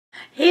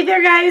Hey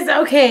there guys,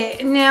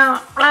 okay,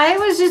 now I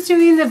was just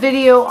doing the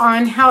video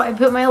on how I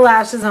put my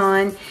lashes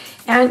on,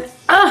 and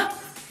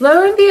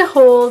lo and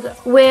behold,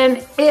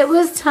 when it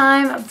was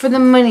time for the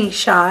money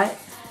shot,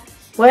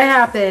 what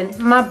happened?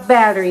 My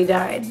battery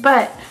died.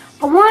 But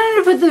I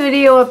wanted to put the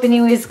video up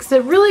anyways because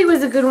it really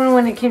was a good one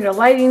when it came to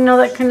lighting and all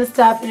that kind of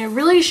stuff, and it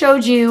really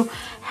showed you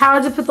how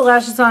to put the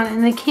lashes on,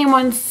 and they came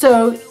on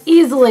so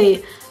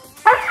easily.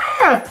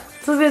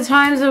 So the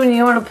times when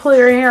you want to pull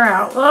your hair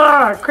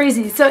out.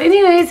 Crazy. So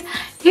anyways,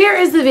 here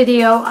is the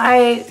video.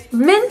 I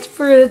meant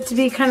for it to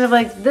be kind of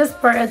like this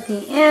part at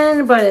the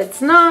end, but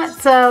it's not.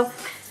 So,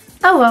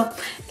 oh well.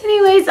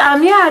 Anyways,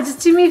 yeah,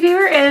 just do me a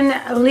favor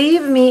and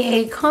leave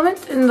me a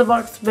comment in the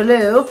box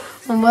below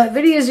on what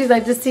videos you'd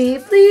like to see.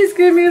 Please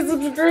give me a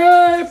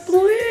subscribe,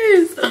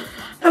 please.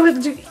 I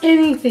would do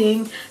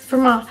anything for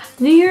my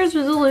New Year's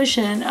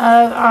resolution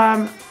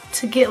of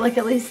to get like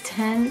at least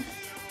 10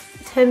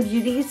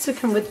 beauties to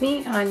come with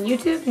me on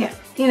YouTube. Yeah,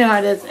 you know how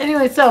it is.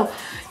 Anyway, so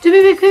do me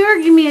a big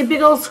favor, give me a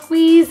big old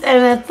squeeze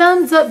and a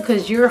thumbs up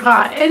because you're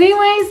hot.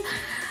 Anyways,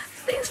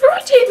 thanks for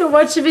watching.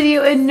 Watch the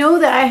video and know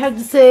that I have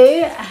to say,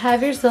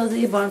 have yourselves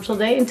a bombshell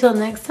day. Until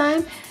next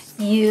time,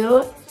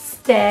 you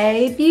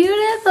stay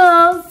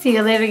beautiful. See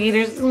you later,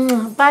 Gators.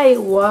 Bye.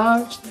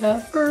 Watch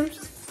that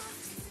first.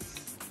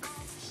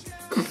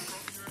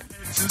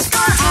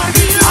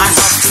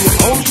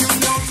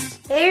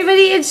 Hey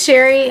everybody, it's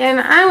Sheri, and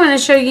I want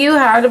to show you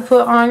how to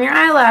put on your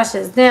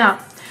eyelashes. Now,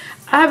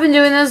 I've been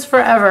doing this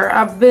forever.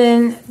 I've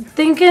been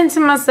thinking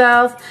to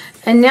myself,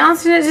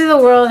 announcing it to the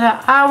world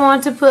how I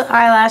want to put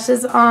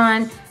eyelashes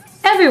on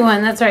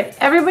everyone. That's right.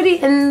 Everybody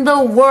in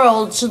the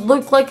world should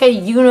look like a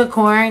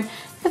unicorn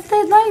if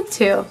they'd like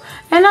to.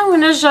 And I'm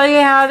going to show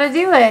you how to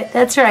do it.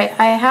 That's right.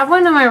 I have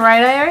one on my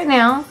right eye right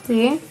now.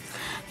 See?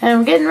 And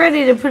I'm getting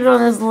ready to put it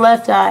on this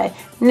left eye.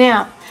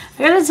 Now,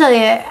 I gotta tell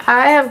you,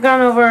 I have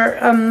gone over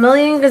a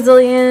million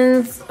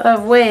gazillions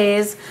of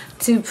ways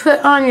to put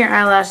on your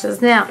eyelashes.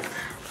 Now,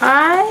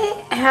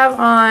 I have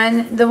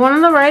on, the one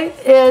on the right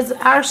is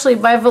actually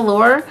by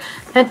Velour.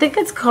 I think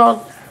it's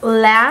called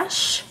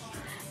Lash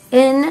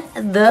in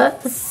the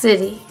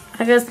City.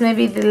 I guess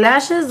maybe the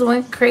lashes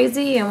went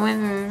crazy and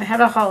went and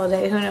had a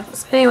holiday, who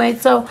knows. Anyway,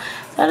 so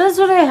that is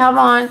what I have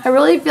on. I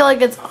really feel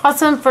like it's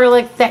awesome for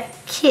like that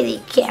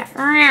kitty cat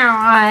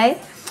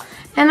eye.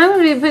 And I'm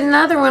going to be putting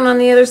another one on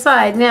the other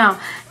side. Now,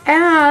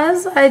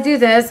 as I do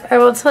this, I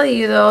will tell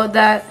you though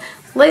that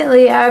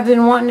lately I've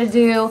been wanting to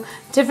do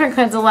different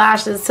kinds of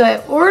lashes. So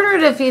I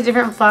ordered a few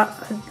different flines.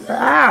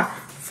 I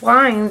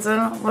don't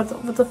know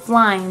what's a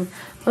fline.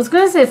 I was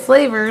going to say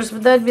flavors,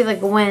 but that'd be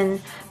like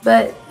when.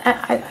 But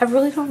I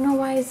really don't know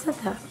why I said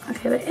that.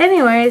 Okay, but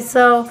anyway,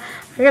 so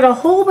I got a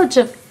whole bunch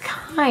of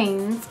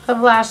kinds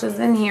of lashes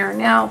in here.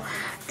 Now,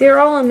 they're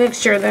all a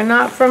mixture. They're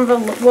not from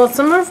Velour. Well,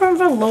 some are from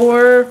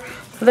Velour.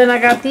 But then I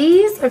got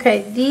these.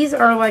 Okay, these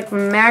are like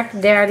Mac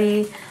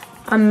Daddy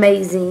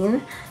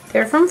Amazing.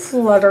 They're from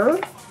Flutter.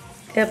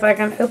 If I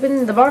can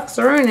open the box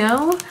right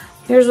now,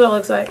 here's what it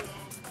looks like.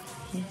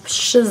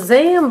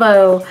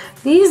 Shazambo.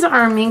 These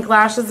are mink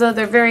lashes, though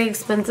they're very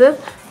expensive.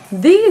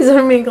 These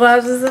are mink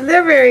lashes, and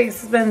they're very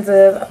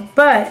expensive.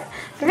 But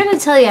I'm going to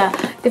tell you,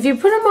 if you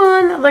put them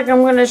on, like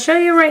I'm going to show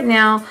you right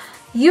now,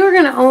 you're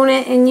going to own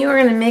it and you're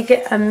going to make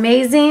it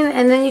amazing,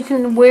 and then you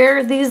can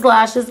wear these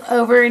lashes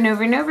over and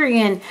over and over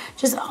again.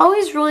 Just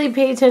always really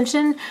pay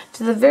attention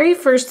to the very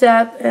first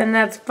step, and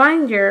that's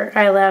find your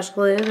eyelash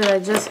glue that I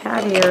just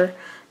had here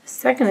a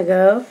second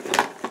ago.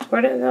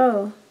 Where'd it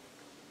go?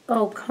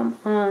 Oh, come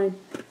on.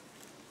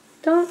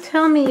 Don't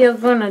tell me you're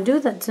going to do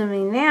that to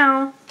me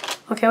now.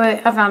 Okay,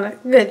 wait, I found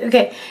it. Good.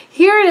 Okay,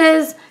 here it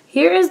is.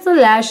 Here is the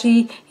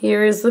lashie.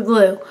 Here is the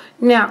glue.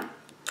 Now,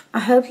 I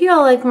hope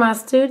y'all like my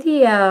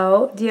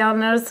studio. Do y'all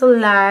notice the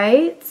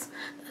lights?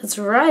 That's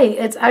right.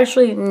 It's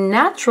actually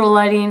natural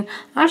lighting.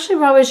 I actually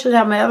probably should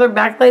have my other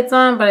backlights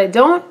on, but I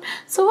don't.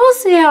 So we'll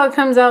see how it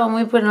comes out when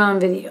we put it on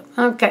video.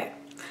 Okay.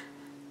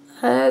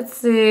 Let's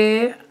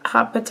see.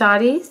 Hot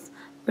patatis.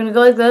 We're going to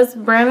go like this.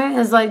 Brandon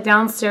is like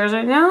downstairs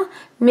right now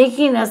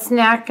making a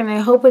snack, and I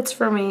hope it's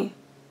for me.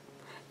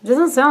 It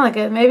doesn't sound like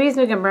it. Maybe he's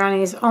making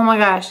brownies. Oh my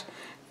gosh.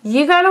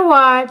 You got to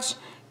watch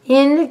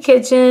In the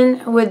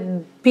Kitchen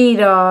with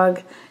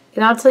B-Dog.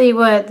 And I'll tell you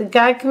what, the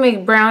guy can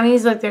make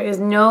brownies like there is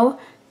no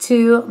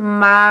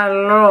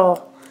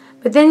tomorrow.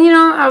 But then, you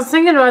know, I was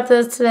thinking about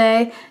this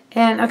today,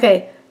 and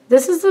okay,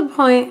 this is the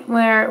point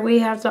where we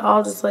have to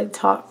all just like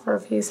talk for a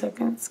few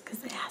seconds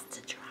because it has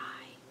to dry.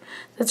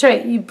 That's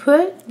right, you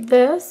put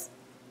this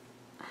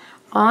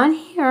on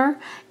here,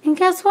 and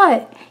guess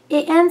what?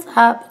 It ends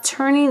up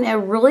turning a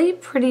really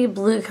pretty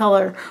blue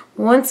color.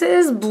 Once it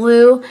is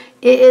blue,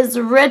 it is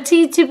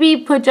ready to be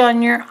put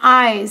on your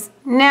eyes.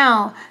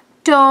 Now,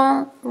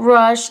 don't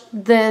rush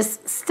this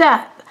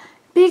step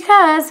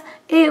because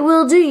it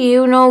will do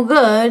you no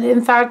good.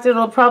 In fact,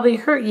 it'll probably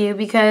hurt you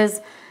because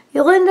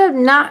you'll end up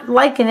not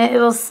liking it.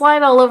 It'll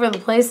slide all over the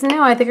place. And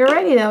now I think we're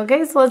ready though,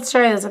 okay? So let's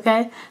try this,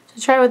 okay?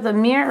 So try with a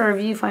mirror or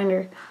a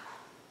viewfinder.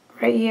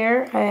 Right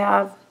here, I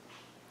have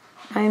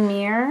my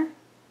mirror.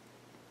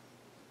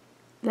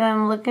 that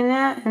I'm looking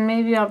at, and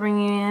maybe I'll bring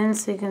you in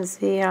so you can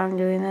see how I'm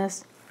doing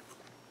this.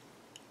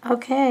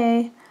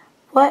 Okay,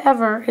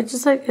 whatever. It's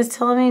just like it's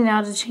telling me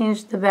now to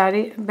change the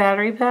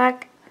battery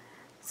pack.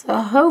 So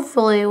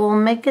hopefully we'll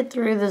make it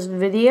through this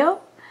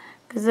video,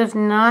 because if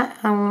not,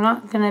 I'm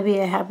not going to be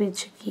a happy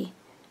chickie.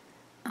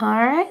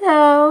 Alright,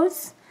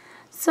 those.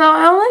 So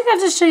I only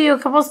got to show you a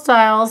couple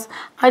styles.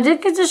 I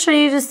did get to show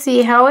you to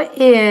see how it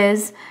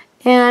is,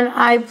 and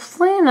I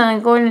plan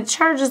on going to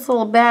charge this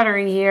little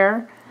battery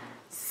here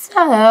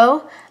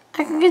so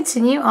I can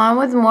continue on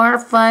with more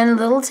fun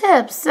little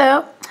tips.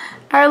 So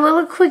our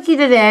little quickie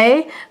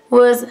today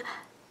was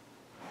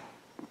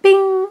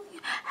bing,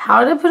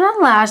 how to put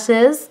on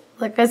lashes.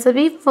 Like I said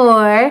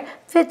before,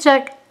 fit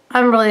check.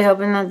 I'm really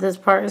hoping that this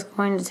part is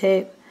going to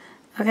tape.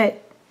 Okay,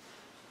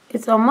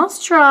 it's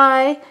almost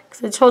dry,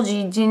 because I told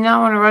you do not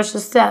want to rush a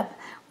step.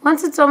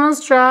 Once it's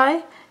almost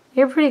dry,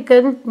 you're pretty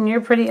good and you're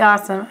pretty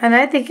awesome. And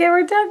I think it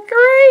worked out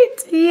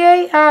great.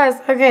 Yay us.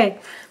 Okay,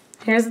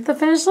 here's what the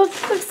finished look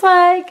looks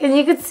like. And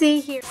you can see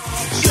here.